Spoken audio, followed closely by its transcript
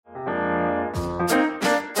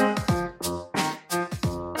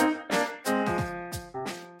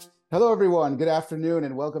Hello, everyone. Good afternoon,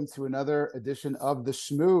 and welcome to another edition of the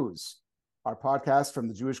Schmooze, our podcast from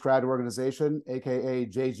the Jewish Grad Organization, aka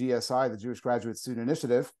JGSI, the Jewish Graduate Student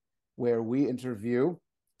Initiative, where we interview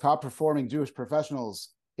top-performing Jewish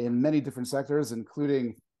professionals in many different sectors,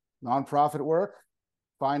 including nonprofit work,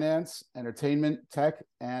 finance, entertainment, tech,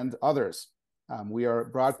 and others. We are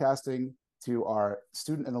broadcasting to our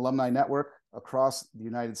student and alumni network across the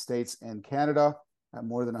United States and Canada, at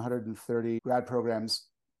more than 130 grad programs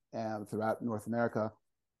throughout North America.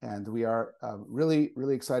 And we are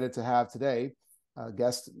really excited to have today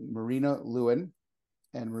guest Marina Lewin.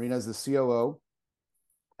 And Marina is the COO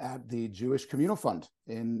at the Jewish Communal Fund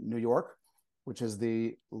in New York, which is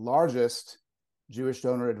the largest Jewish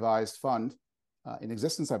donor-advised fund in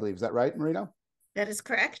existence, I believe. Is that right, Marina? That is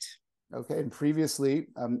correct. Okay. And previously,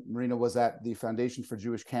 Marina was at the Foundation for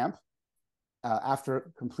Jewish Camp,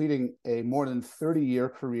 after completing a more than 30-year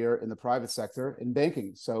career in the private sector in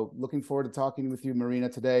banking. So looking forward to talking with you, Marina,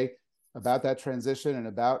 today about that transition and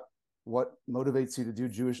about what motivates you to do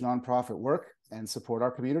Jewish nonprofit work and support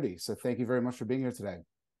our community. So thank you very much for being here today.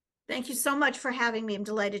 Thank you so much for having me. I'm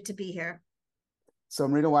delighted to be here. So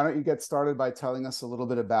Marina, why don't you get started by telling us a little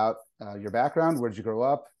bit about your background? Where did you grow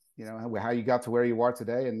up? You know, how you got to where you are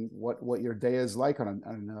today, and what your day is like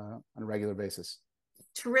on a regular basis.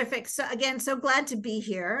 Terrific. So again, so glad to be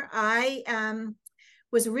here. I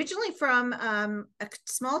was originally from a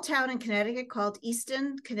small town in Connecticut called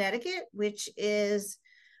Easton, Connecticut, which is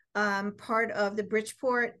part of the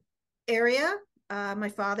Bridgeport area. My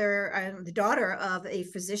father, I'm the daughter of a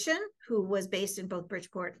physician who was based in both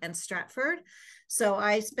Bridgeport and Stratford. So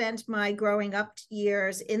I spent my growing up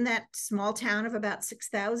years in that small town of about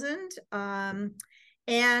 6,000.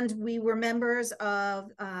 And we were members of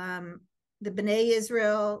the B'nai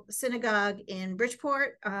Israel synagogue in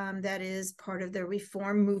Bridgeport, that is part of the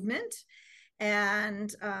Reform movement.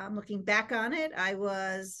 And looking back on it, I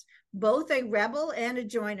was both a rebel and a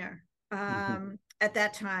joiner at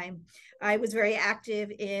that time. I was very active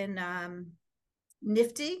in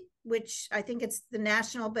NIFTY, which I think it's the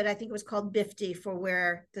national, but I think it was called BIFTY for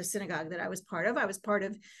where the synagogue that I was part of. I was part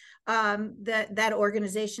of that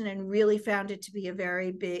organization and really found it to be a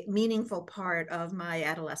very big, meaningful part of my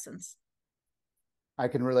adolescence. I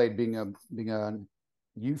can relate being a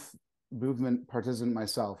youth movement participant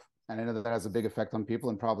myself. And I know that has a big effect on people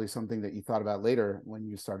and probably something that you thought about later when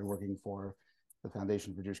you started working for the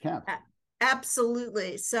Foundation for Jewish Camp.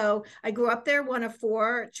 Absolutely. So I grew up there, one of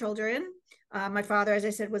four children. My father, as I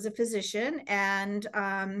said, was a physician and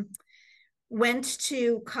went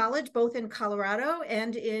to college, both in Colorado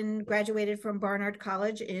and graduated from Barnard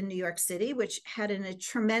College in New York City, which had a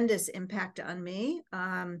tremendous impact on me.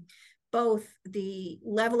 Both the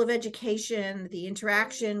level of education, the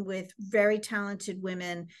interaction with very talented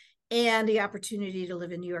women, and the opportunity to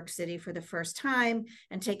live in New York City for the first time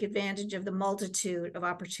and take advantage of the multitude of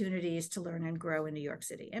opportunities to learn and grow in New York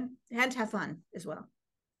City and to have fun as well.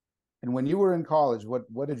 And when you were in college,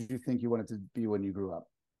 what did you think you wanted to be when you grew up?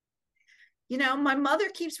 You know, my mother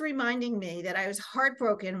keeps reminding me that I was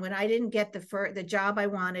heartbroken when I didn't get the job I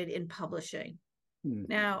wanted in publishing.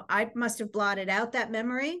 Now, I must have blotted out that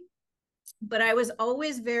memory, but I was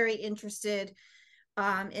always very interested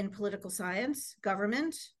in political science,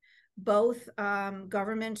 government, both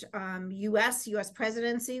government, U.S.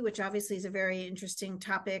 presidency, which obviously is a very interesting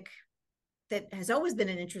topic that has always been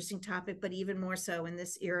an interesting topic, but even more so in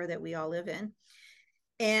this era that we all live in.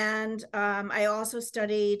 And I also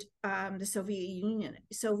studied the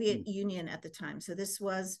Soviet Union at the time. So this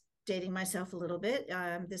was dating myself a little bit.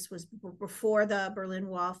 This was before the Berlin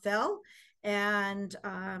Wall fell, and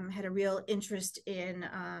had a real interest in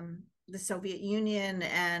the Soviet Union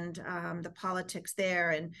and the politics there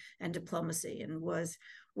and diplomacy, and was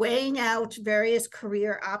weighing out various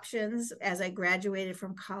career options as I graduated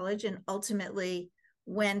from college and ultimately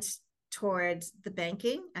went towards the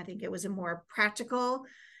banking. I think it was a more practical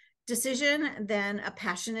decision than a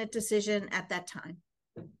passionate decision at that time.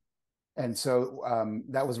 And so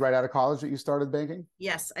that was right out of college that you started banking?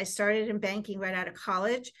 Yes, I started in banking right out of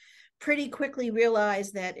college. Pretty quickly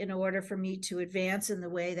realized that in order for me to advance in the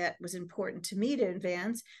way that was important to me to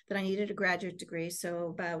advance, that I needed a graduate degree. So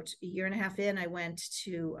about a year and a half in, I went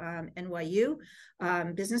to NYU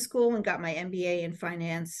Business School and got my MBA in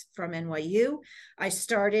finance from NYU. I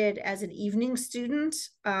started as an evening student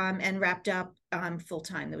and wrapped up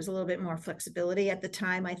full-time. There was a little bit more flexibility at the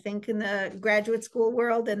time, I think, in the graduate school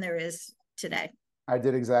world than there is today. I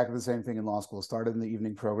did exactly the same thing in law school. Started in the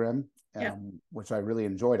evening program, which I really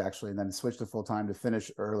enjoyed, actually, and then switched to full-time to finish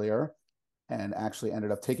earlier, and actually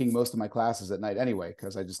ended up taking most of my classes at night anyway,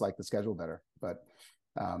 because I just like the schedule better. But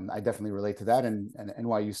I definitely relate to that. And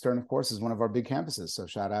NYU Stern, of course, is one of our big campuses. So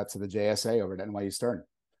shout out to the JSA over at NYU Stern.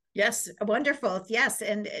 Yes, wonderful. Yes,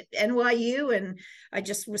 and NYU, and I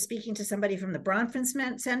just was speaking to somebody from the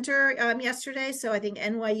Bronfman Center yesterday. So I think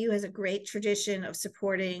NYU has a great tradition of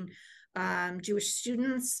supporting Jewish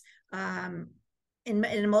students in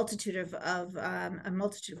a multitude of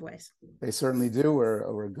ways. They certainly do.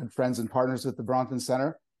 We're good friends and partners with the Bronfman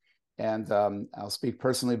Center. And I'll speak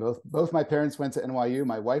personally. Both my parents went to NYU.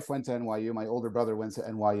 My wife went to NYU. My older brother went to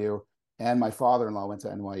NYU, and my father-in-law went to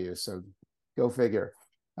NYU. So go figure.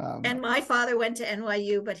 And my father went to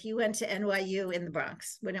NYU, but he went to NYU in the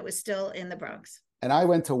Bronx when it was still in the Bronx. And I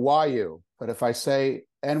went to YU, but if I say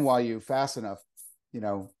NYU fast enough,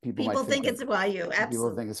 people might think it's YU. Absolutely.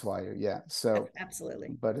 People think it's YU. Yeah. So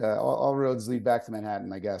absolutely. But all roads lead back to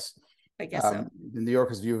Manhattan, I guess. I guess so. The New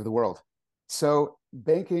Yorker's view of the world. So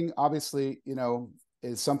banking, obviously,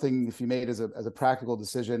 is something, if you made as a practical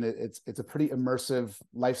decision, it's a pretty immersive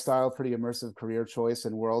lifestyle, pretty immersive career choice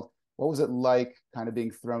and world. What was it like kind of being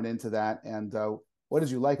thrown into that? And what did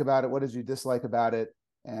you like about it? What did you dislike about it?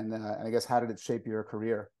 And I guess, how did it shape your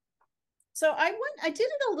career? So I did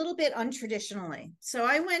it a little bit untraditionally. So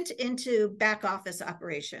I went into back office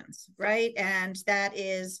operations, right? And that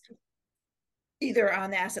is either on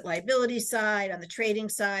the asset liability side, on the trading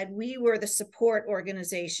side. We were the support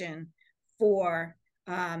organization for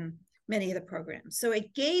many of the programs. So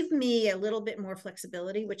it gave me a little bit more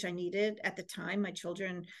flexibility, which I needed at the time.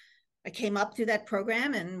 I came up through that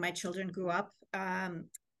program, and my children grew up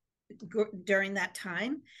during that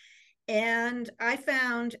time. And I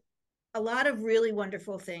found a lot of really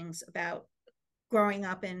wonderful things about growing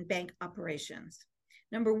up in bank operations.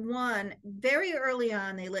 Number one, very early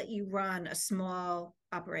on, they let you run a small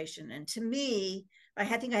operation. And to me, I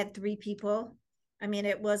think I had 3 people. I mean,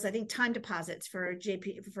 it was, I think, time deposits for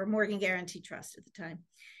Morgan Guaranty Trust at the time.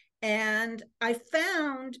 And I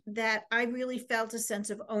found that I really felt a sense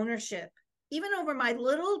of ownership, even over my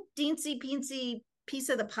little teensy-peensy piece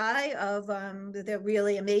of the pie of the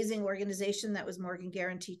really amazing organization that was Morgan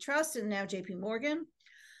Guaranty Trust and now JP Morgan.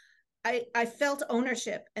 I felt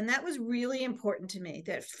ownership, and that was really important to me.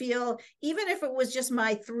 That even if it was just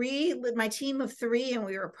my team of 3, and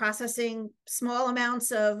we were processing small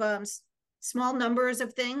amounts of small numbers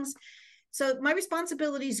of things. So my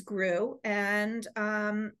responsibilities grew, and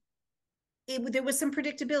there was some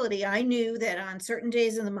predictability. I knew that on certain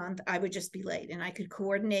days of the month, I would just be late, and I could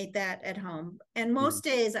coordinate that at home. And most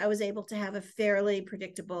days I was able to have a fairly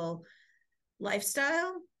predictable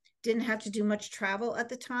lifestyle, didn't have to do much travel at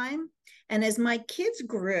the time. And as my kids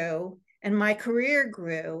grew and my career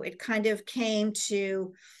grew, it kind of came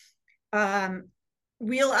to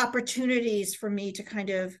real opportunities for me to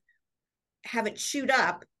kind of have it shoot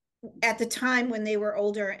up at the time when they were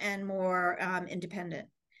older and more independent.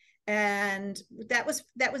 And that was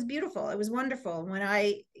beautiful. It was wonderful. When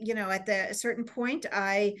I, at a certain point,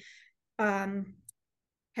 I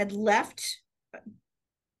had left.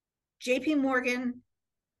 JP Morgan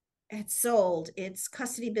had sold its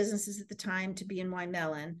custody businesses at the time to BNY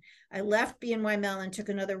Mellon. I left BNY Mellon, took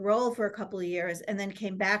another role for a couple of years, and then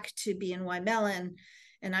came back to BNY Mellon.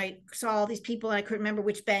 And I saw all these people, and I couldn't remember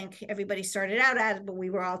which bank everybody started out at, but we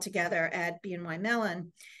were all together at BNY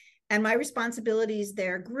Mellon. And my responsibilities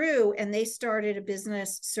there grew, and they started a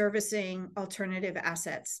business servicing alternative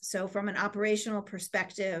assets. So from an operational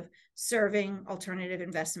perspective, serving alternative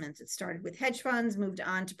investments. It started with hedge funds, moved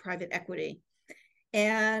on to private equity.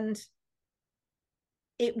 And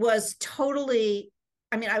it was totally,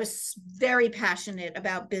 I was very passionate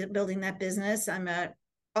about building that business. I'm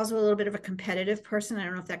also a little bit of a competitive person. I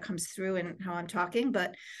don't know if that comes through in how I'm talking,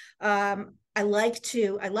 but I like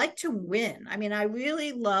to win. I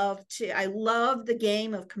really love the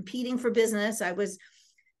game of competing for business. I was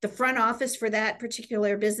the front office for that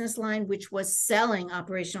particular business line, which was selling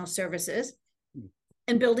operational services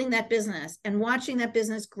and building that business and watching that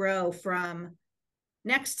business grow from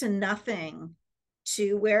next to nothing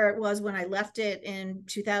to where it was when I left it in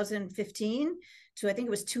 2015. So I think it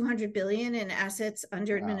was 200 billion in assets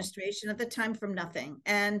under administration at the time, from nothing.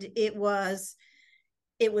 And it was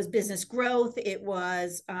business growth. It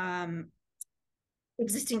was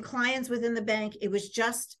existing clients within the bank. It was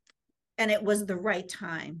the right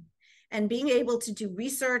time. And being able to do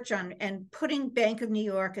research on and putting Bank of New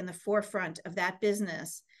York in the forefront of that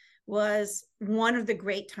business was one of the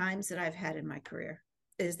great times that I've had in my career.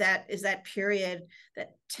 Is that period,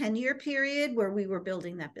 that 10-year period where we were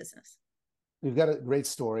building that business. You've got a great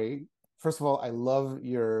story. First of all, I love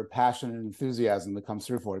your passion and enthusiasm that comes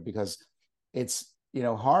through for it, because it's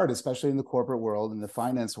hard, especially in the corporate world, in the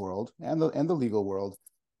finance world, and the legal world,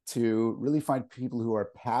 to really find people who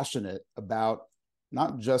are passionate about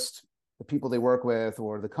not just the people they work with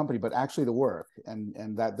or the company, but actually the work.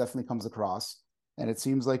 And that definitely comes across. And it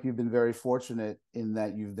seems like you've been very fortunate in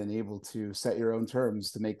that you've been able to set your own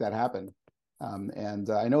terms to make that happen. I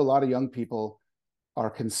know a lot of young people are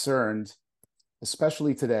concerned,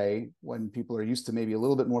 especially today when people are used to maybe a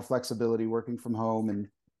little bit more flexibility working from home and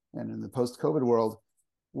in the post-COVID world,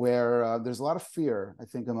 where there's a lot of fear, I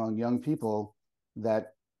think, among young people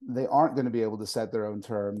that they aren't going to be able to set their own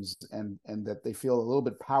terms and that they feel a little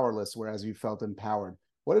bit powerless, whereas you felt empowered.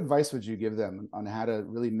 What advice would you give them on how to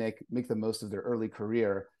really make the most of their early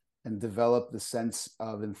career and develop the sense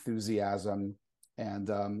of enthusiasm and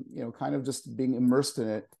kind of just being immersed in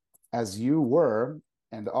it as you were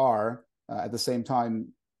and are at the same time,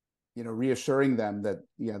 reassuring them that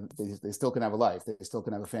they still can have a life, they still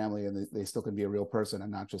can have a family, and they still can be a real person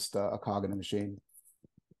and not just a cog in a machine.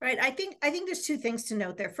 Right. I think there's two things to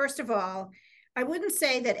note there. First of all, I wouldn't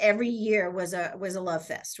say that every year was a love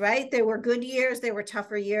fest, right? There were good years, there were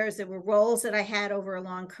tougher years, there were roles that I had over a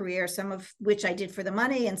long career, some of which I did for the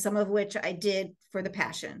money and some of which I did for the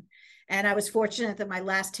passion. And I was fortunate that my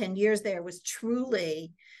last 10 years there was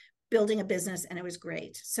truly building a business, and it was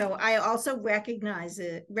great. So I also recognize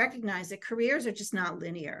that careers are just not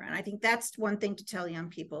linear. And I think that's one thing to tell young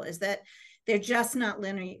people, is that they're just not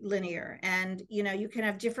linear. And, you can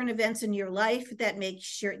have different events in your life that make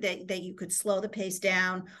sure that you could slow the pace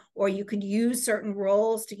down, or you could use certain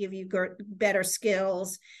roles to give you better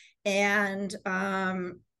skills. And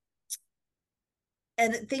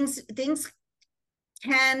things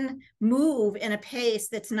can move in a pace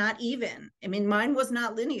that's not even. I mean, mine was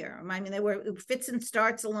not linear. I mean, there were fits and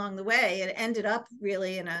starts along the way. It ended up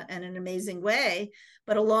really in an amazing way.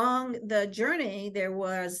 But along the journey, there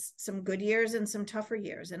was some good years and some tougher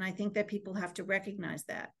years. And I think that people have to recognize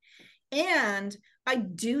that. And I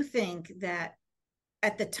do think that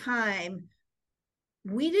at the time,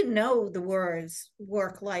 we didn't know the words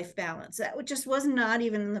work-life balance. That just was not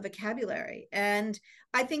even in the vocabulary. And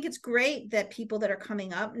I think it's great that people that are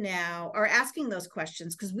coming up now are asking those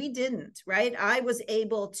questions, because we didn't, right? I was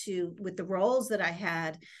able to, with the roles that I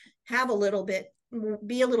had,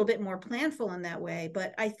 be a little bit more planful in that way.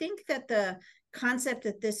 But I think that the concept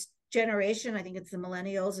that this generation, I think it's the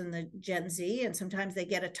millennials and the Gen Z, and sometimes they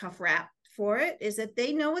get a tough rap for it, is that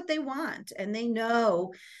they know what they want, and they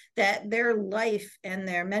know that their life and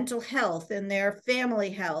their mental health and their family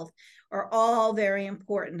health are all very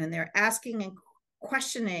important, and they're asking and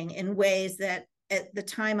questioning in ways that at the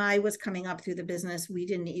time I was coming up through the business we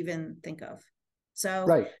didn't even think of. So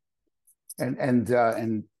right, and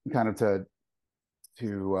kind of to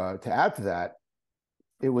add to that,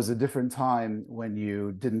 it was a different time when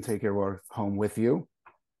you didn't take your work home with you,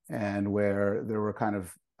 and where there were kind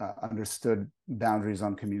of understood boundaries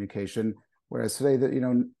on communication. Whereas today, that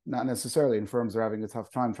not necessarily, and firms are having a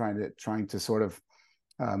tough time trying to sort of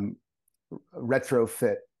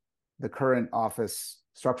retrofit the current office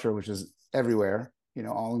structure, which is everywhere,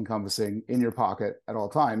 all encompassing, in your pocket at all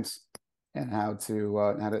times, and how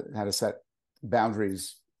to set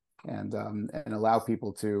boundaries and allow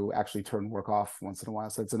people to actually turn work off once in a while.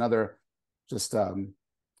 So it's another just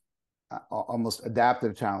almost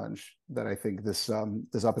adaptive challenge that I think this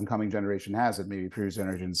up and coming generation has, that maybe previous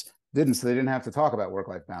generations didn't. So they didn't have to talk about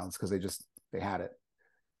work-life balance because they had it.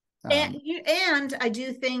 And I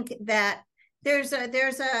do think that there's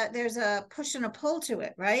a push and a pull to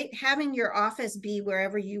it, right? Having your office be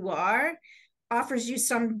wherever you are offers you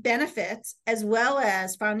some benefits, as well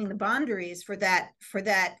as finding the boundaries for that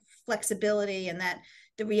flexibility, and that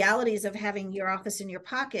the realities of having your office in your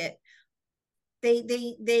pocket, they're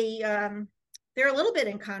a little bit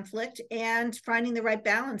in conflict, and finding the right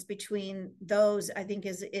balance between those, I think,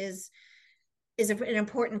 is an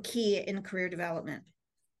important key in career development.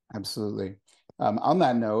 Absolutely. On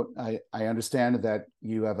that note, I understand that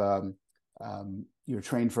you have you're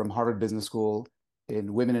trained from Harvard Business School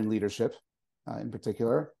in women in leadership, in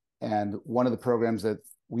particular, and one of the programs that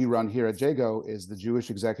we run here at Jago is the Jewish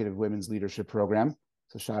Executive Women's Leadership Program.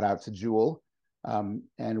 So shout out to Jewel.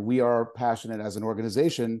 And we are passionate as an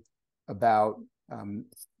organization about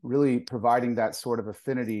really providing that sort of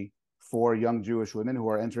affinity for young Jewish women who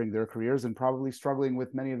are entering their careers and probably struggling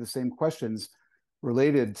with many of the same questions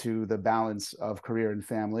related to the balance of career and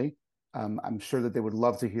family. I'm sure that they would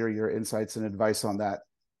love to hear your insights and advice on that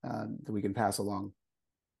we can pass along.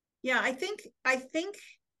 Yeah, I think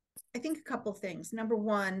a couple of things. Number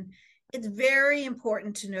one, it's very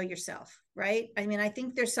important to know yourself, right? I mean, I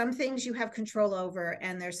think there's some things you have control over,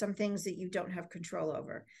 and there's some things that you don't have control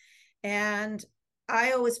over. And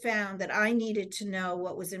I always found that I needed to know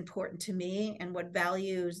what was important to me and what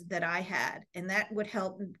values that I had, and that would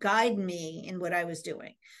help guide me in what I was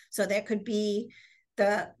doing. So that could be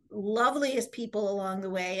the loveliest people along the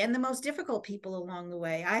way and the most difficult people along the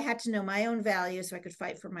way. I had to know my own values so I could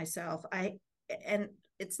fight for myself.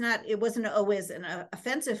 It wasn't always an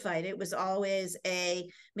offensive fight. It was always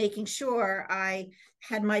making sure I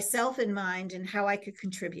had myself in mind and how I could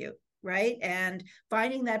contribute, right? And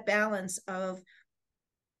finding that balance of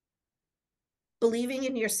believing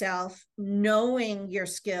in yourself, knowing your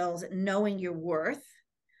skills, knowing your worth,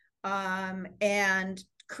 and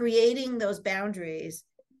creating those boundaries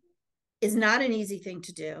is not an easy thing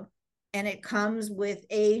to do. And it comes with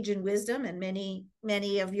age and wisdom, and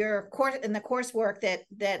many of your course in the coursework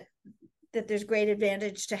that there's great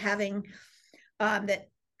advantage to having, that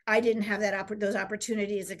I didn't have those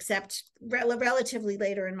opportunities except relatively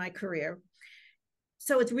later in my career.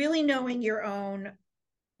 So it's really knowing your own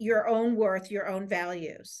worth, your own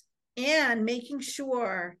values, and making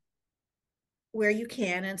sure where you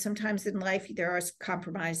can, and sometimes in life there is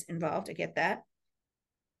compromise involved, I get that,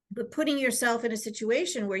 but putting yourself in a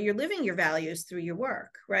situation where you're living your values through your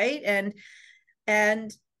work, right?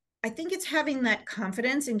 And I think it's having that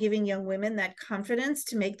confidence and giving young women that confidence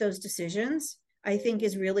to make those decisions, I think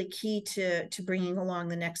is really key to bringing along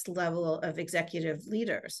the next level of executive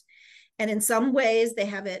leaders. And in some ways they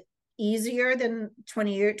have it easier than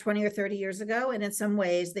 20 or 30 years ago. And in some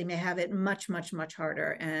ways they may have it much, much, much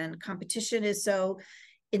harder. And competition is so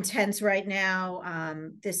intense right now.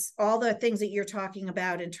 All the things that you're talking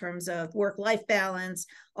about in terms of work-life balance,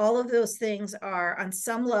 all of those things are on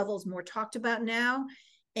some levels more talked about now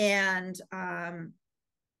and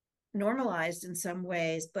normalized in some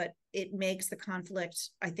ways, but it makes the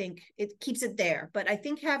conflict, I think it keeps it there. But I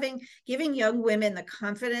think giving young women the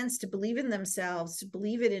confidence to believe in themselves, to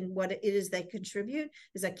believe it in what it is they contribute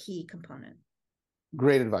is a key component.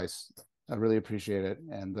 Great advice. I really appreciate it.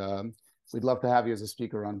 And we'd love to have you as a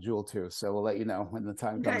speaker on Jewel too. So we'll let you know when the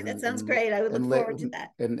time comes. Okay, that sounds great. I would look forward to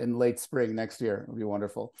that. In late spring next year. It'll be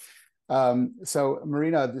wonderful. So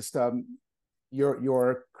Marina, just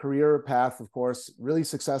your career path, of course, really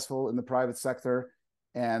successful in the private sector,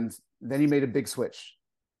 and then you made a big switch.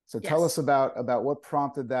 So Yes. Tell us about what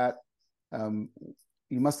prompted that.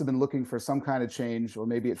 You must have been looking for some kind of change, or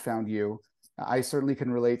maybe it found you. I certainly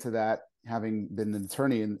can relate to that, having been an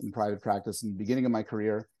attorney in private practice in the beginning of my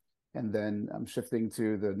career, and then I'm shifting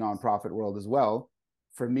to the nonprofit world as well.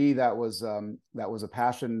 For me, that was a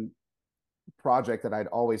passion project that I'd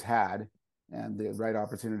always had, and the right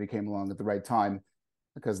opportunity came along at the right time,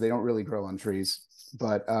 because they don't really grow on trees.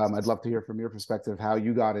 But I'd love to hear from your perspective how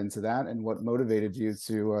you got into that and what motivated you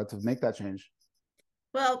to make that change.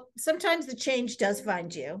 Well, sometimes the change does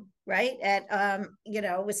find you, right?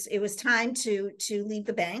 It was time to leave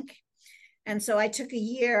the bank. And so I took a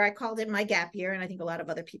year, I called it my gap year. And I think a lot of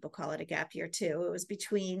other people call it a gap year too. It was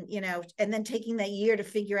between, and then taking that year to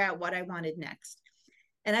figure out what I wanted next.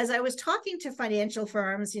 And as I was talking to financial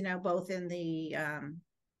firms, both in the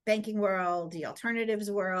banking world, the alternatives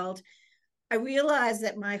world, I realized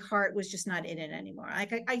that my heart was just not in it anymore.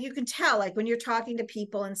 You can tell, like when you're talking to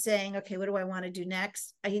people and saying, okay, what do I want to do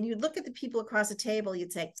next? And you look at the people across the table,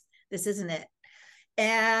 you'd say, this isn't it.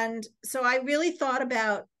 And so I really thought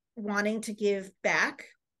about wanting to give back.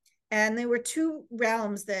 And there were two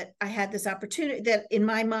realms that I had this opportunity that in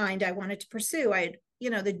my mind, I wanted to pursue.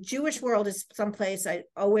 The Jewish world is someplace I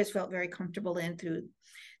always felt very comfortable in, through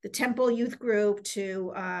the Temple Youth Group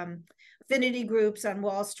to affinity groups on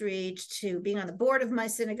Wall Street to being on the board of my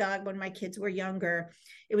synagogue when my kids were younger.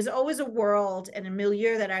 It was always a world and a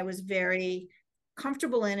milieu that I was very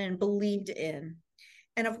comfortable in and believed in.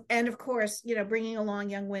 And of course, bringing along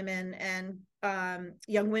young women and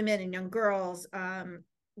young girls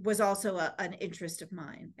was also an interest of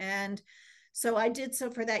mine. And so I did so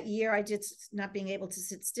for that year. I did, not being able to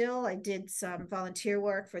sit still, I did some volunteer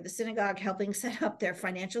work for the synagogue, helping set up their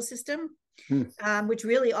financial system, which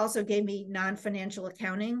really also gave me nonprofit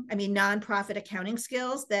accounting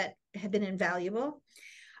skills that have been invaluable.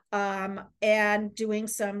 And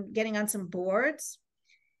getting on some boards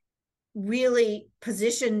really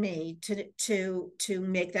positioned me to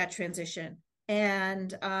make that transition.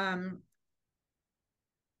 And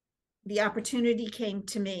the opportunity came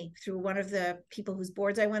to me through one of the people whose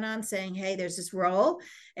boards I went on, saying, hey, there's this role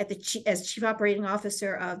as chief operating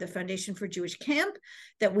officer of the Foundation for Jewish Camp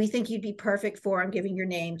that we think you'd be perfect for. I'm giving your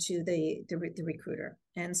name to the recruiter.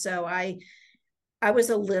 And so I was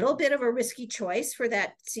a little bit of a risky choice for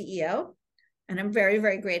that CEO, and I'm very,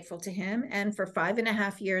 very grateful to him. And for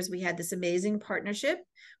 5.5 years, we had this amazing partnership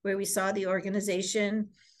where we saw the organization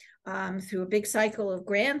through a big cycle of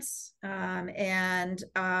grants and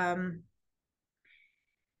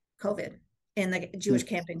COVID in the Jewish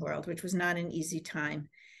camping world, which was not an easy time.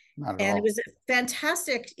 Not at And all. it was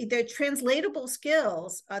fantastic. The translatable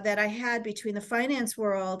skills that I had between the finance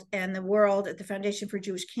world and the world at the Foundation for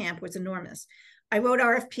Jewish Camp was enormous. I wrote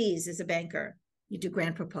RFPs as a banker. You do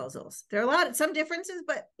grant proposals. There are some differences,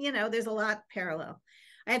 but there's a lot parallel.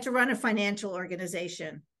 I had to run a financial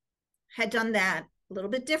organization. Had done that a little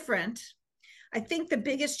bit different. I think the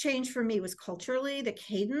biggest change for me was culturally. The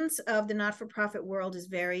cadence of the not-for-profit world is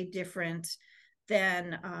very different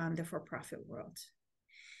than the for-profit world.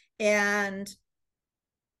 And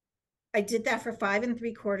I did that for 5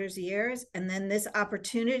 3/4 years. And then this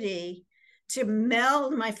opportunity to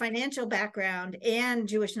meld my financial background and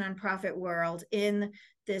Jewish nonprofit world in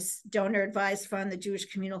this donor advised fund, the Jewish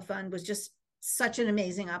Communal Fund, was just such an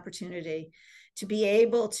amazing opportunity to be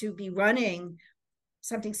able to be running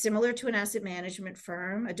something similar to an asset management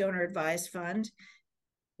firm, a donor advised fund,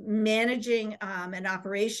 managing an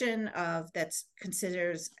operation that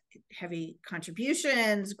considers heavy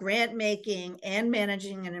contributions, grant making, and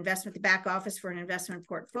managing an investment, the back office for an investment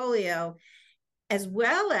portfolio, as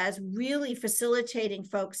well as really facilitating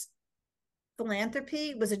folks'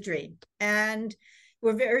 philanthropy, was a dream. And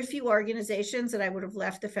there were very few organizations that I would have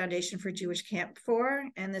left the Foundation for Jewish Camp for.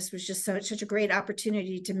 And this was just such a great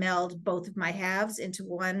opportunity to meld both of my halves into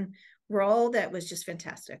one role that was just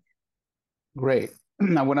fantastic. Great.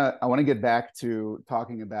 I want to get back to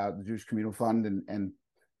talking about the Jewish Communal Fund and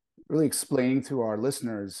really explaining to our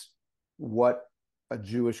listeners what a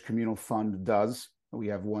Jewish Communal Fund does. We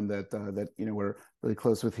have one that we're really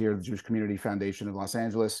close with here, the Jewish Community Foundation of Los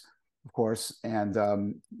Angeles, of course, and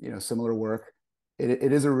similar work.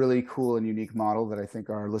 It is a really cool and unique model that I think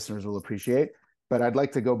our listeners will appreciate. But I'd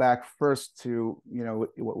like to go back first to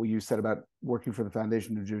what you said about working for the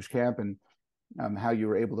Foundation of Jewish Camp and how you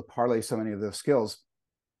were able to parlay so many of those skills.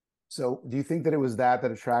 So do you think that it was that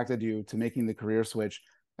attracted you to making the career switch,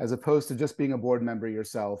 as opposed to just being a board member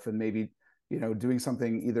yourself and maybe doing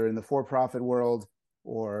something either in the for-profit world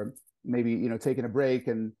or maybe taking a break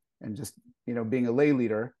and just being a lay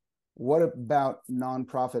leader? What about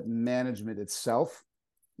nonprofit management itself?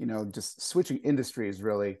 Just switching industries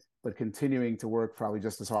really, but continuing to work probably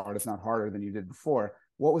just as hard, if not harder, than you did before.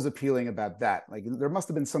 What was appealing about that? Like, there must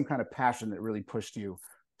have been some kind of passion that really pushed you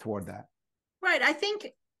toward that. Right. I think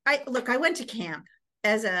I went to camp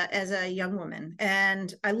as a young woman,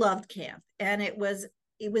 and I loved camp. And it was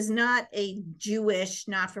not a Jewish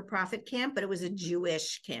not-for-profit camp, but it was a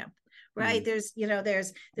Jewish camp. Right.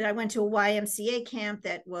 Mm-hmm. I went to a YMCA camp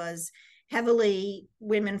that was heavily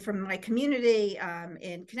women from my community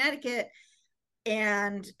in Connecticut.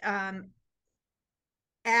 And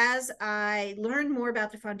as I learned more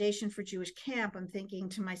about the Foundation for Jewish Camp, I'm thinking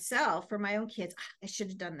to myself, for my own kids, I should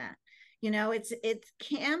have done that.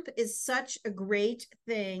 Camp is such a great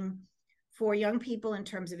thing for young people in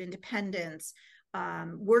terms of independence,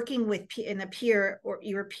 working with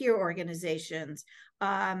your peer organizations,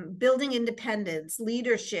 building independence,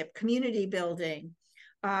 leadership, community building,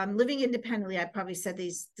 living independently. I probably said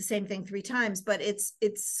the same thing 3 times, but it's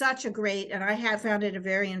such a great, and I have found it a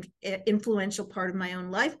very influential part of my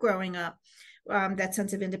own life growing up, that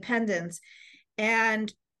sense of independence.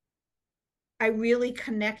 And I really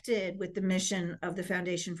connected with the mission of the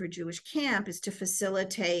Foundation for Jewish Camp, is to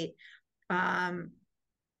facilitate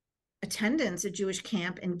attendance at Jewish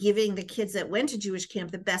camp and giving the kids that went to Jewish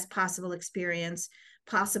camp the best possible experience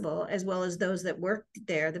possible, as well as those that worked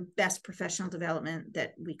there, the best professional development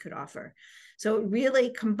that we could offer. So it really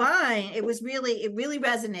combined, it really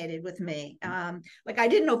resonated with me. Like, I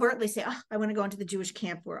didn't overtly say, I want to go into the Jewish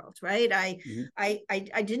camp world, right? I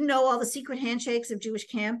didn't know all the secret handshakes of Jewish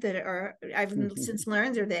camp that I've since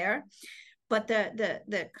learned are there. But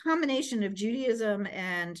the combination of Judaism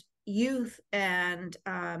and youth and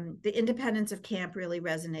the independence of camp really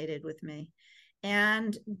resonated with me.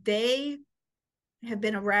 And they have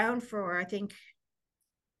been around for, I think,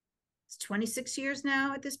 it's 26 years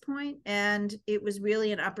now at this point. And it was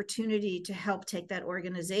really an opportunity to help take that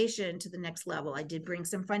organization to the next level. I did bring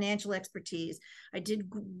some financial expertise. I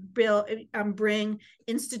did bring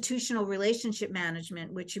institutional relationship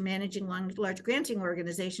management, which managing large granting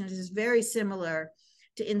organizations is very similar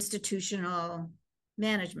to institutional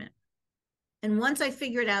management. And once I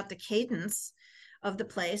figured out the cadence of the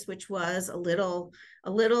place, which was a little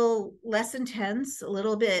less intense, a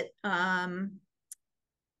little bit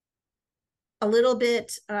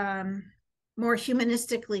more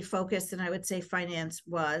humanistically focused than I would say finance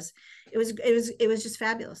was, it was just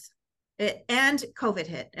fabulous. And COVID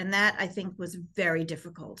hit, and that I think was very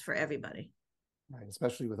difficult for everybody. Right,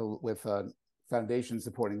 especially with foundations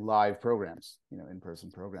supporting live programs,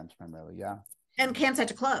 in-person programs primarily. Yeah. And camps had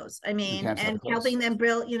to close. I mean, and helping them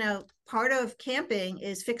build, part of camping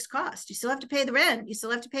is fixed cost. You still have to pay the rent, you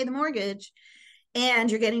still have to pay the mortgage, and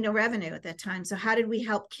you're getting no revenue at that time. So how did we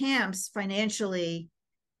help camps financially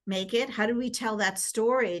make it? How did we tell that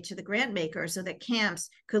story to the grant maker so that camps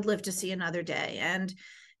could live to see another day? And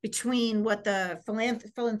between what the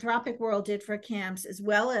philanthropic world did for camps, as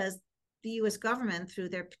well as the U.S. government through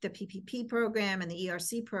the PPP program and the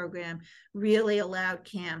ERC program, really allowed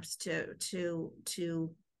camps to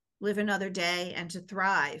live another day and to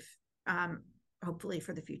thrive, hopefully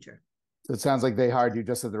for the future. So it sounds like they hired you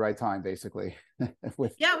just at the right time, basically. Yeah,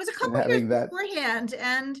 it was a couple of years beforehand,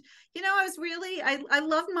 and I was really I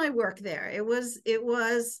loved my work there. It was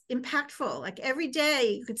impactful. Like every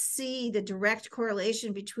day, you could see the direct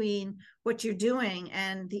correlation between what you're doing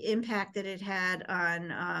and the impact that it had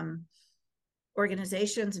on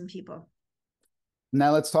organizations and people.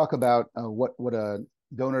 Now let's talk about what a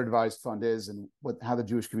donor advised fund is and how the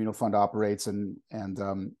Jewish Communal Fund operates, and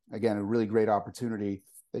again, a really great opportunity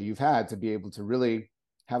that you've had to be able to really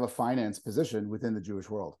have a finance position within the Jewish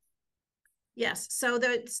world. Yes. So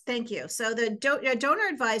thank you. So the donor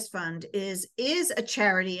advised fund is a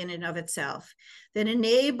charity in and of itself that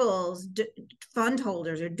enables fund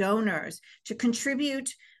holders or donors to contribute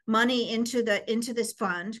money into this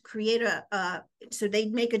fund, create so they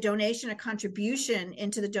make a donation, a contribution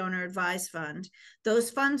into the donor advised fund. Those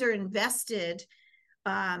funds are invested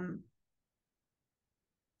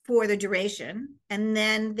for the duration, and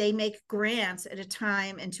then they make grants at a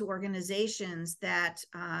time into organizations that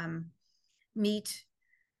meet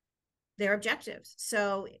their objectives.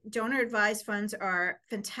 So donor advised funds are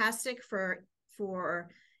fantastic for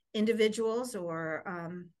individuals or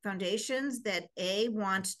foundations that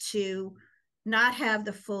want to not have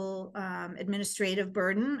the full administrative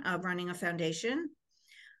burden of running a foundation.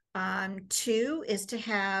 Two is to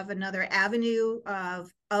have another avenue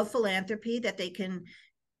of philanthropy that they can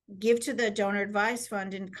give to the donor advised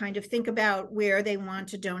fund and kind of think about where they want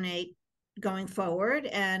to donate going forward.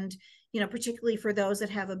 And, particularly for those that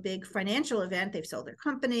have a big financial event, they've sold their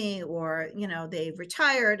company or, they've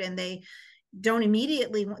retired and they don't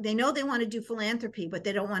immediately, they know they want to do philanthropy, but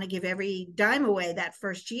they don't want to give every dime away that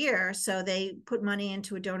first year. So they put money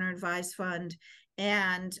into a donor advised fund,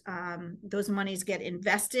 and those monies get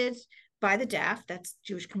invested by the DAF, that's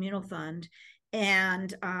Jewish Communal Fund,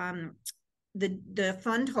 and the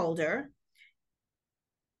fund holder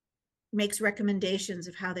makes recommendations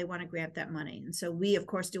of how they want to grant that money. And so we, of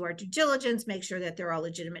course, do our due diligence, make sure that they're all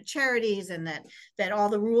legitimate charities and that all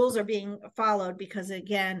the rules are being followed, because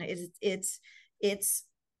again,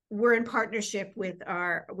 we're in partnership with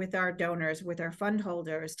our donors, with our fund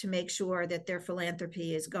holders, to make sure that their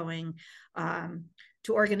philanthropy is going to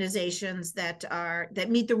organizations that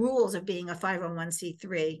meet the rules of being a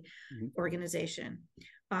 501c3 organization.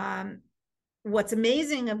 What's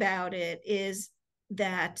amazing about it is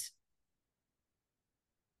that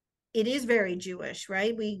it is very Jewish,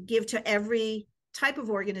 right? We give to every type of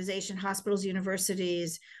organization, hospitals,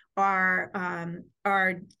 universities, our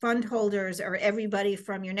fund holders are everybody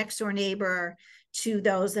from your next door neighbor to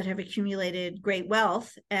those that have accumulated great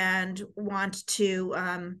wealth and want to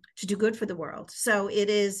do good for the world. So it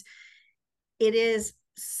is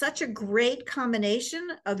such a great combination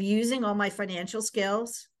of using all my financial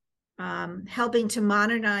skills, helping to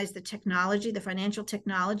modernize the technology, the financial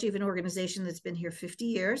technology of an organization that's been here 50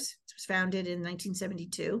 years. It was founded in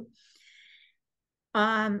 1972.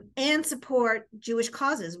 And support Jewish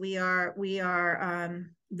causes. We are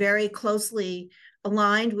very closely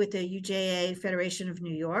aligned with the UJA Federation of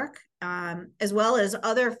New York, as well as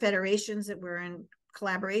other federations that we're in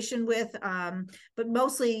collaboration with, but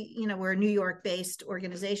mostly, we're a New York-based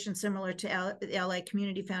organization, similar to the LA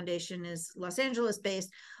Community Foundation is Los Angeles-based,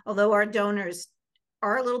 although our donors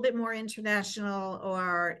are a little bit more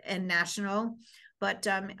international and national. But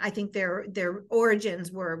I think their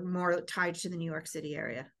origins were more tied to the New York City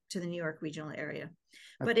area, to the New York regional area.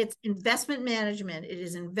 But it's investment management, it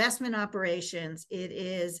is investment operations, it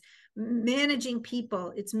is managing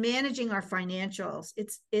people, it's managing our financials,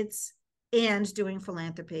 it's and doing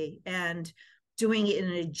philanthropy and doing it in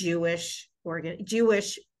a Jewish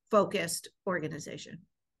focused organization.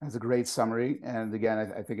 That's a great summary. And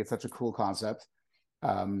again, I think it's such a cool concept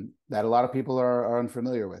that a lot of people are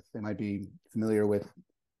unfamiliar with. They might be familiar with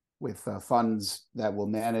funds that will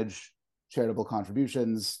manage charitable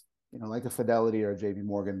contributions, like a Fidelity or a JP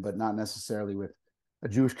Morgan, but not necessarily with a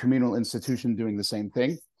Jewish communal institution doing the same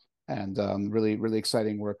thing. And really, really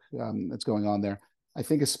exciting work that's going on there. I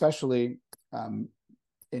think especially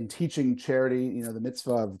in teaching charity, you know, the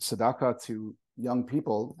mitzvah of tzedakah to young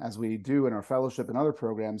people, as we do in our fellowship and other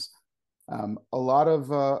programs, a lot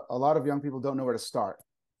of young people don't know where to start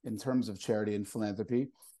in terms of charity and philanthropy.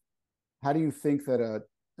 How do you think that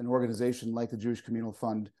an organization like the Jewish Communal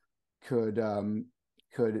Fund could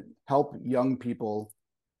help young people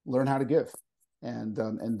learn how to give and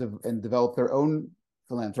develop their own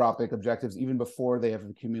philanthropic objectives even before they have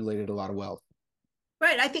accumulated a lot of wealth?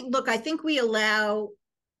 Right. I think we allow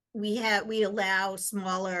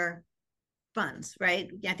smaller funds,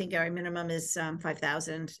 right? I think our minimum is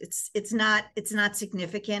 5,000. It's not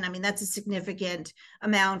significant. I mean, that's a significant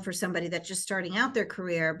amount for somebody that's just starting out their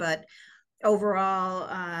career, but overall,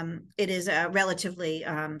 it is a relatively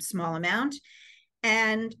small amount.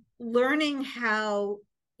 And learning how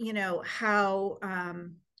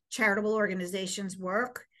charitable organizations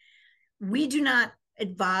work. We do not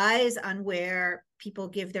advise on where people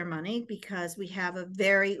give their money because we have a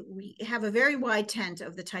very wide tent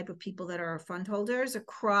of the type of people that are our fund holders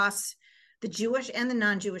across the Jewish and the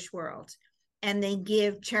non-Jewish world. And they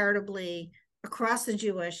give charitably across the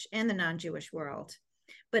Jewish and the non-Jewish world.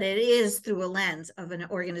 But it is through a lens of an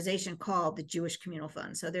organization called the Jewish Communal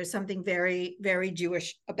Fund. So there's something very, very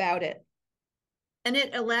Jewish about it. And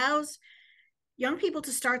it allows young people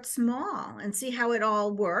to start small and see how it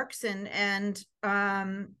all works and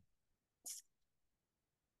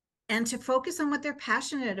to focus on what they're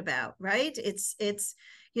passionate about, right? It's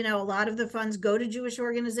a lot of the funds go to Jewish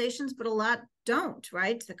organizations, but a lot don't,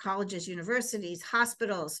 right? The colleges, universities,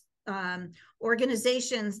 hospitals,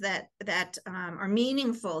 organizations that are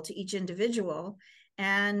meaningful to each individual,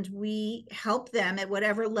 and we help them at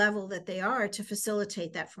whatever level that they are to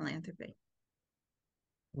facilitate that philanthropy.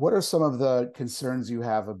 What are some of the concerns you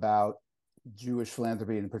have about Jewish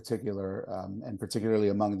philanthropy in particular, and particularly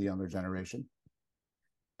among the younger generation?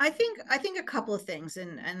 I think a couple of things,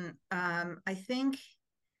 and I think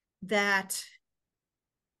that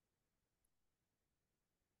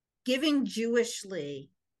giving Jewishly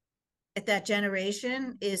at that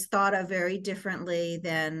generation is thought of very differently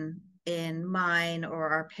than in mine or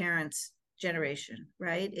our parents' generation,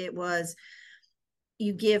 right? It was,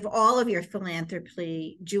 you give all of your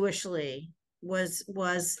philanthropy Jewishly was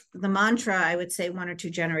the mantra, I would say, one or two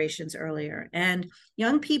generations earlier. And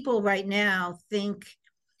young people right now think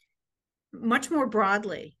much more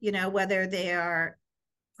broadly, whether they are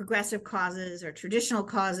progressive causes or traditional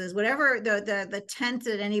causes, whatever the tent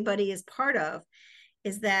that anybody is part of,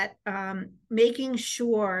 is that making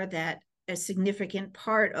sure that a significant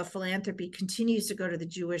part of philanthropy continues to go to the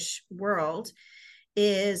Jewish world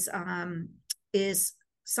is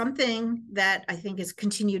something that I think is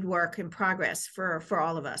continued work in progress for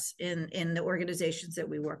all of us in the organizations that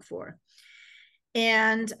we work for.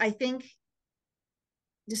 And I think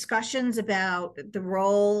discussions about the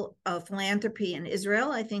role of philanthropy in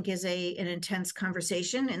Israel, I think, is an intense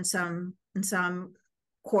conversation in some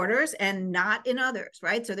quarters and not in others,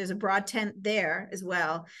 right? So there's a broad tent there as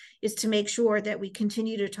well, is to make sure that we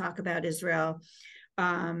continue to talk about Israel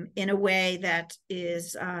in a way that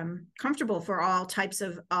is comfortable for all types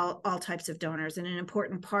of donors, and an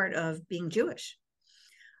important part of being Jewish.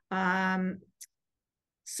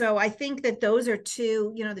 So I think that those are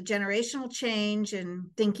two, the generational change and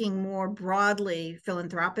thinking more broadly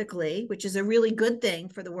philanthropically, which is a really good thing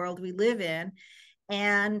for the world we live in,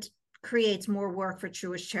 and creates more work for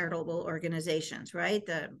Jewish charitable organizations, right?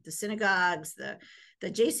 The synagogues, the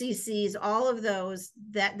JCCs, all of those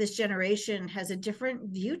that this generation has a different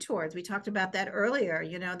view towards. We talked about that earlier,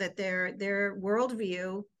 that their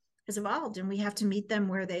worldview has evolved, and we have to meet them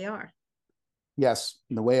where they are. Yes.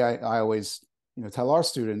 And the way I always tell our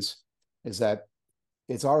students is that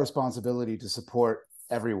it's our responsibility to support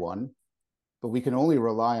everyone, but we can only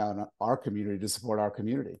rely on our community to support our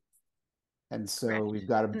community. And so Correct. we've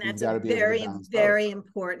got to be able to balance very both.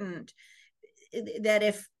 Important that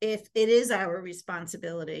if it is our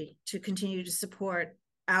responsibility to continue to support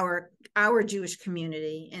our Jewish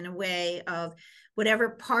community in a way of whatever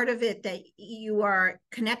part of it that you are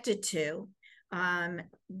connected to,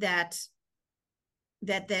 that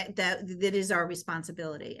is our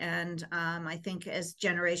responsibility. And I think as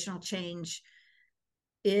generational change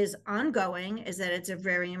is ongoing, is that it's a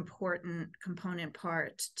very important component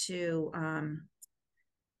part to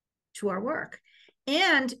our work.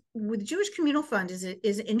 And with the Jewish Communal Fund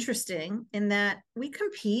is interesting in that we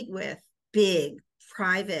compete with big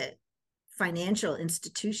private financial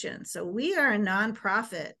institutions. So we are a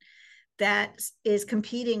nonprofit that is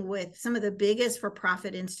competing with some of the biggest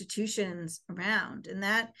for-profit institutions around. And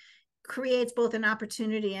that creates both an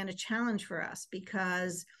opportunity and a challenge for us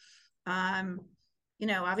because,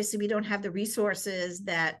 obviously we don't have the resources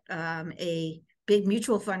that a big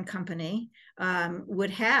mutual fund company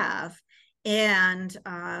would have. And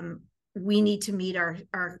we need to meet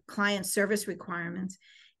our client service requirements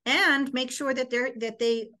and make sure that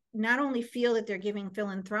they not only feel that they're giving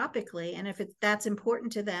philanthropically, and if that's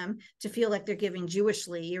important to them, to feel like they're giving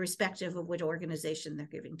Jewishly, irrespective of which organization they're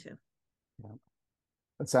giving to. Yeah.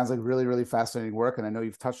 That sounds like really, really fascinating work. And I know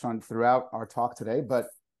you've touched on throughout our talk today, but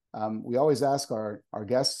we always ask our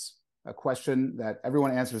guests a question that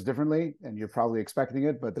everyone answers differently, and you're probably expecting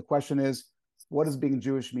it. But the question is, what does being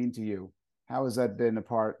Jewish mean to you? How has that been a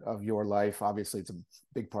part of your life? Obviously, it's a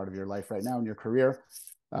big part of your life right now in your career.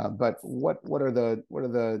 But what are the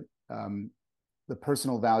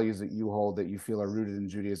personal values that you hold that you feel are rooted in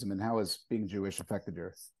Judaism, and how has being Jewish affected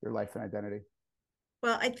your life and identity?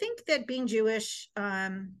 Well, I think that being Jewish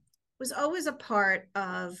was always a part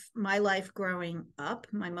of my life growing up.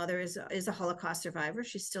 My mother is a Holocaust survivor.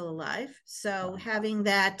 She's still alive. So having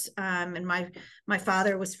that, and my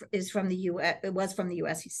father was from the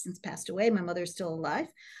U.S. He's since passed away. My mother is still alive.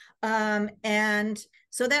 And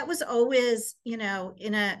so that was always,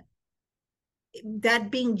 that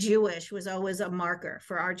being Jewish was always a marker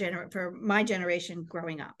for for my generation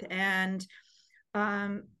growing up. And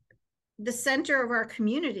the center of our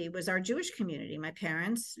community was our Jewish community. My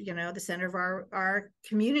parents, the center of our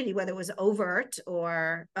community, whether it was overt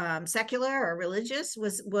or secular or religious,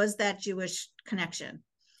 was that Jewish connection.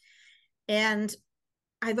 And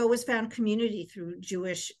I've always found community through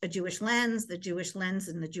a Jewish lens, the Jewish lens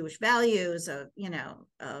and the Jewish values of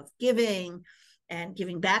giving and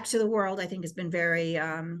giving back to the world. I think has been very,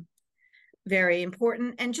 very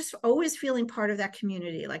important, and just always feeling part of that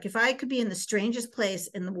community. Like if I could be in the strangest place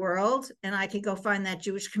in the world and I could go find that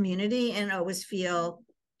Jewish community and always feel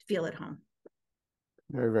at home.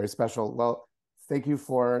 Very, very special. Well, thank you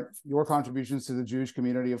for your contributions to the Jewish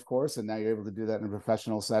community, of course, and now you're able to do that in a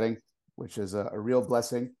professional setting, which is a real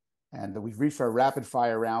blessing. And we've reached our rapid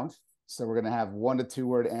fire round. So we're going to have 1 to 2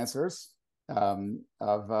 word answers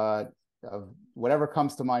of whatever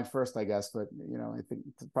comes to mind first, I guess. But, I think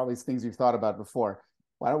it's probably things you've thought about before.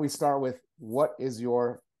 Why don't we start with, what is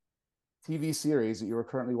your TV series that you are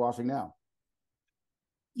currently watching now?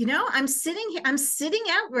 I'm sitting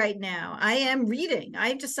out right now. I am reading.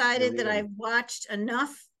 I've decided that I've watched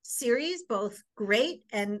enough series, both great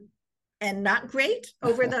and not great,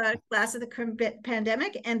 over the last of the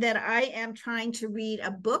pandemic, and that I am trying to read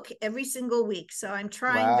a book every single week. So I'm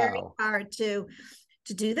trying very hard to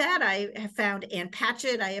do that. I have found Ann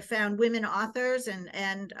Patchett. I have found women authors,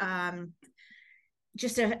 and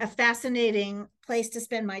just a fascinating place to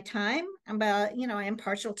spend my time. But I am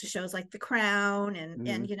partial to shows like The Crown and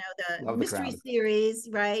the mystery series,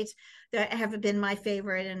 right, that have been my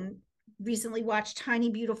favorite. And recently watched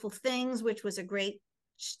Tiny Beautiful Things, which was a great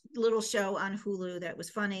little show on Hulu that was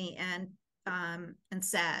funny and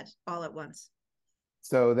sad all at once.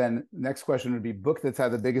 So then next question would be, book that's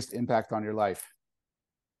had the biggest impact on your life.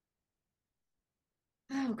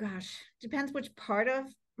 Oh gosh, depends which part of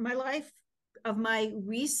my life. Of my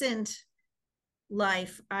recent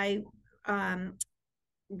life, I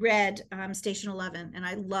read Station 11, and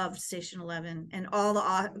I loved Station 11 and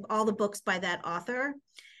all the books by that author.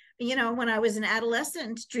 When I was an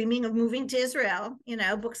adolescent dreaming of moving to Israel,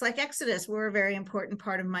 books like Exodus were a very important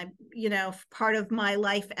part of my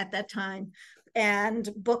life at that time. And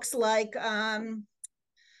books like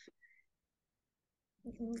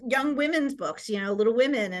young women's books, Little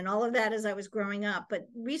Women and all of that as I was growing up. But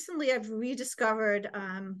recently I've rediscovered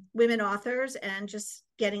women authors and just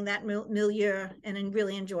getting that milieu, and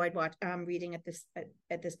really enjoyed reading at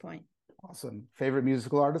this point. Awesome. Favorite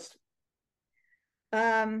musical artist?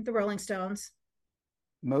 The Rolling Stones.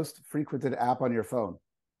 Most frequented app on your phone?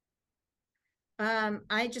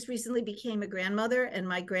 I just recently became a grandmother, and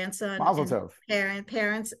my grandson and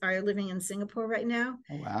parents are living in Singapore right now.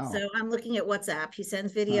 Oh, wow. So I'm looking at WhatsApp. He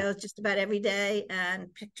sends videos just about every day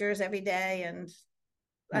and pictures every day. And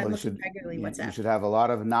I'm looking regularly WhatsApp. You should have a lot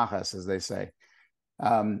of nachas, as they say.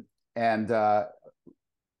 And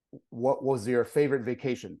what was your favorite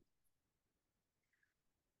vacation?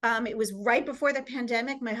 It was right before the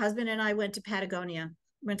pandemic. My husband and I went to Patagonia,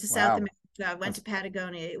 went to South America. Went to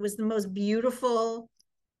Patagonia. It was the most beautiful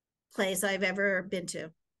place I've ever been to.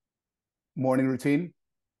 Morning routine?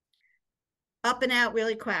 Up and out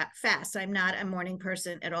really fast. I'm not a morning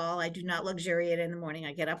person at all. I do not luxuriate in the morning.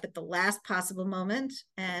 I get up at the last possible moment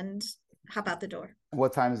and hop out the door.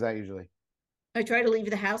 What time is that usually? I try to leave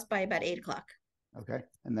the house by about 8 o'clock. Okay.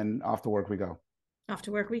 And then off to work we go. Off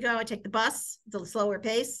to work we go. I take the bus, the slower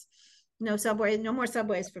pace. No subway, no more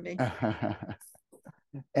subways for me.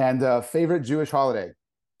 And favorite Jewish holiday?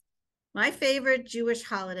 My favorite Jewish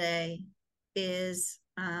holiday is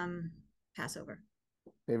Passover.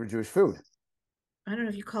 Favorite Jewish food? I don't know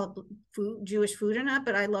if you call it food, Jewish food or not,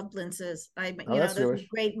 but I love blintzes. Oh, that's those Jewish.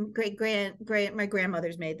 great. My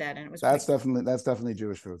grandmother's made that, and it was That's great. definitely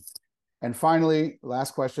Jewish food. And finally,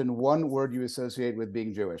 last question: one word you associate with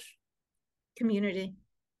being Jewish? Community.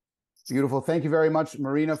 Beautiful. Thank you very much,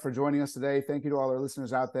 Marina, for joining us today. Thank you to all our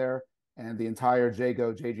listeners out there and the entire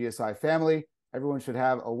JGO JGSI family. Everyone should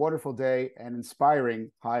have a wonderful day and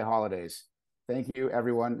inspiring high holidays. Thank you,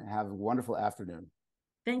 everyone. Have a wonderful afternoon.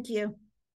 Thank you.